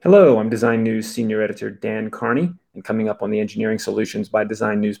Hello, I'm Design News Senior Editor Dan Carney, and coming up on the Engineering Solutions by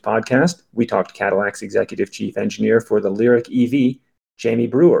Design News podcast, we talked to Cadillac's Executive Chief Engineer for the Lyriq EV, Jamie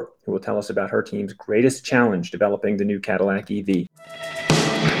Brewer, who will tell us about her team's greatest challenge developing the new Cadillac EV.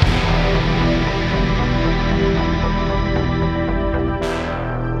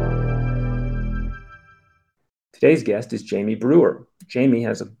 Today's guest is Jamie Brewer. Jamie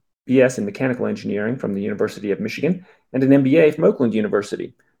has a BS in Mechanical Engineering from the University of Michigan and an MBA from Oakland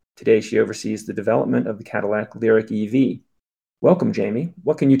University. Today, she oversees the development of the Cadillac Lyriq EV. Welcome, Jamie.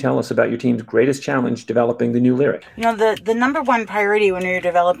 What can you tell us about your team's greatest challenge developing the new Lyriq? The number one priority when we were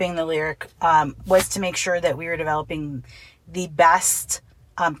developing the Lyriq was to make sure that we were developing the best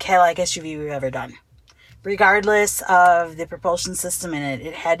Cadillac SUV we've ever done. Regardless of the propulsion system in it,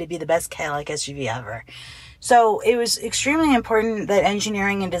 it had to be the best Cadillac SUV ever. So it was extremely important that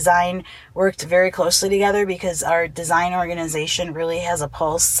engineering and design worked very closely together because our design organization really has a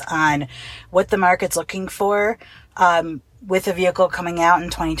pulse on what the market's looking for with a vehicle coming out in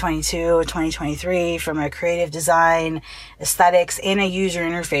 2022 or 2023 from a creative design, aesthetics, and a user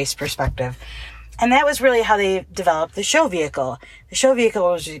interface perspective. And that was really how they developed the show vehicle. The show vehicle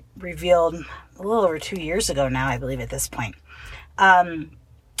was revealed a little over 2 years ago now, I believe, at this point.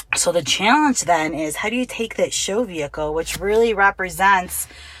 So the challenge then is, how do you take that show vehicle, which really represents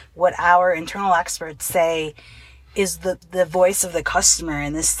what our internal experts say is the voice of the customer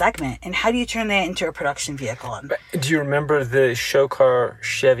in this segment, and how do you turn that into a production vehicle? Do you remember the show car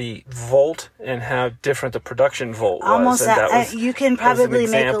Chevy Volt and how different the production Volt was? Almost, you can probably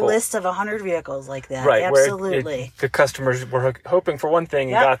make a list of 100 vehicles like that. Right, absolutely. The customers were hoping for one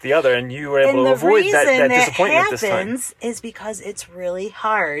thing and got the other, and you were able to avoid that disappointment this time. And the reason that happens is because it's really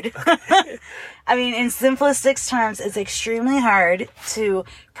hard. I mean, in simplistic terms, it's extremely hard to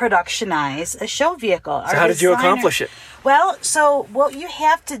productionize a show vehicle. So how did you accomplish it? Well, so what you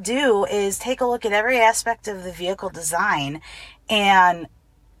have to do is take a look at every aspect of the vehicle design and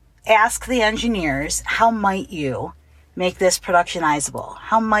ask the engineers, how might you make this productionizable?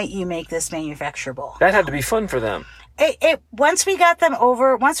 How might you make this manufacturable? That had to be fun for them. Once we got them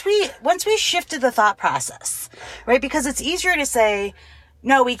over, once we shifted the thought process, right? Because it's easier to say,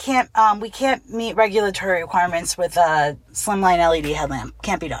 no, we can't meet regulatory requirements with a slimline LED headlamp.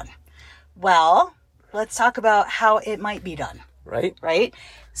 Can't be done. Well, let's talk about how it might be done. Right?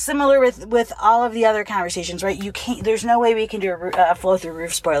 Similar with all of the other conversations, right? There's no way we can do a flow through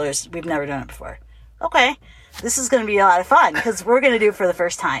roof spoilers. We've never done it before. Okay. This is going to be a lot of fun because we're going to do it for the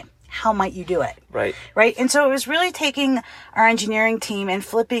first time. How might you do it? Right. And so it was really taking our engineering team and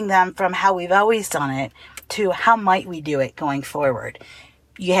flipping them from how we've always done it to how might we do it going forward.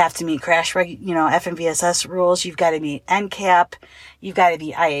 You have to meet FMVSS rules. You've got to meet NCAP. You've got to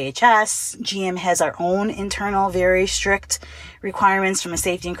be IAHS. GM has our own internal, very strict requirements from a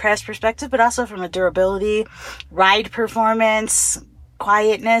safety and crash perspective, but also from a durability, ride performance,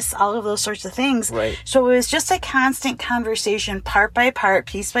 quietness, all of those sorts of things. Right. So it was just a constant conversation, part by part,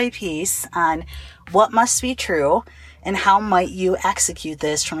 piece by piece, on what must be true and how might you execute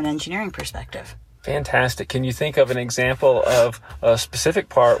this from an engineering perspective. Fantastic. Can you think of an example of a specific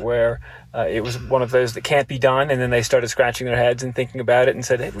part where it was one of those that can't be done, and then they started scratching their heads and thinking about it and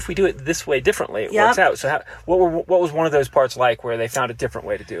said, hey, if we do it this way differently, it works out. So what was one of those parts like where they found a different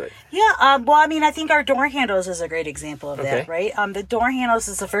way to do it? Yeah, well, I mean, I think our door handles is a great example of that, right? The door handles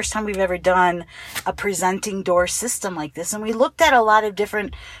is the first time we've ever done a presenting door system like this, and we looked at a lot of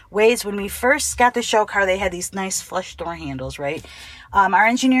different ways. When we first got the show car, they had these nice flush door handles, right? Our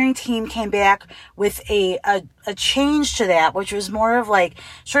engineering team came back with a change to that, which was more of like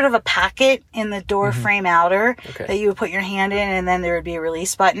sort of a pocket in the door frame outer that you would put your hand in, and then there would be a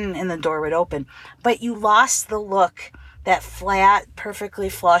release button and the door would open. But you lost the look, that flat, perfectly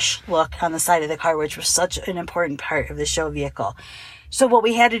flush look on the side of the car, which was such an important part of the show vehicle. So what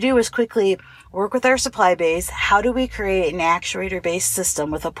we had to do was quickly work with our supply base. How do we create an actuator-based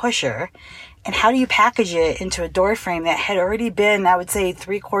system with a pusher? And how do you package it into a door frame that had already been, I would say,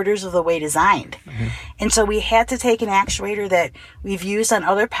 3/4 of the way designed? And so we had to take an actuator that we've used on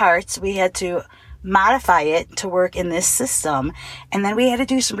other parts. We had to modify it to work in this system. And then we had to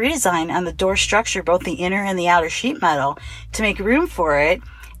do some redesign on the door structure, both the inner and the outer sheet metal, to make room for it.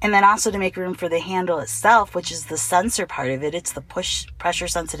 And then also to make room for the handle itself, which is the sensor part of it. It's the push pressure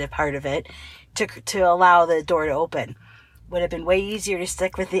sensitive part of it to allow the door to open. Would have been way easier to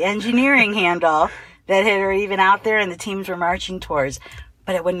stick with the engineering handle that had already been out there and the teams were marching towards,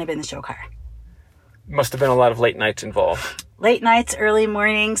 but it wouldn't have been the show car. Must have been a lot of late nights involved. Late nights, early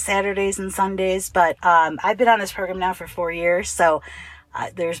mornings, Saturdays and Sundays, but I've been on this program now for 4 years, so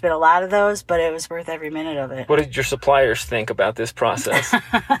There's been a lot of those, but it was worth every minute of it. What did your suppliers think about this process?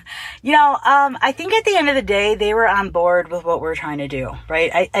 I think at the end of the day, they were on board with what we're trying to do,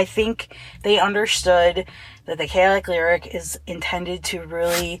 right? I think they understood that the Cadillac Lyriq is intended to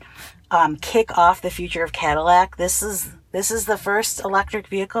really kick off the future of Cadillac. This is the first electric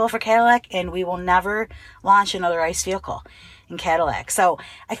vehicle for Cadillac, and we will never launch another ICE vehicle in Cadillac. So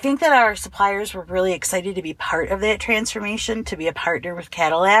I think that our suppliers were really excited to be part of that transformation, to be a partner with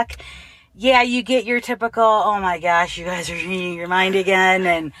Cadillac. Yeah, you get your typical, oh my gosh, you guys are changing your mind again,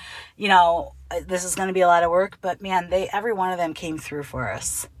 and this is going to be a lot of work. But man, every one of them came through for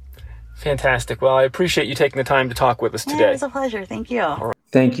us. Fantastic. Well, I appreciate you taking the time to talk with us today. It was a pleasure. Thank you. All right.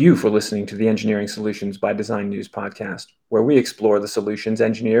 Thank you for listening to the Engineering Solutions by Design News podcast, where we explore the solutions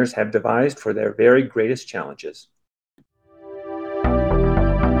engineers have devised for their very greatest challenges.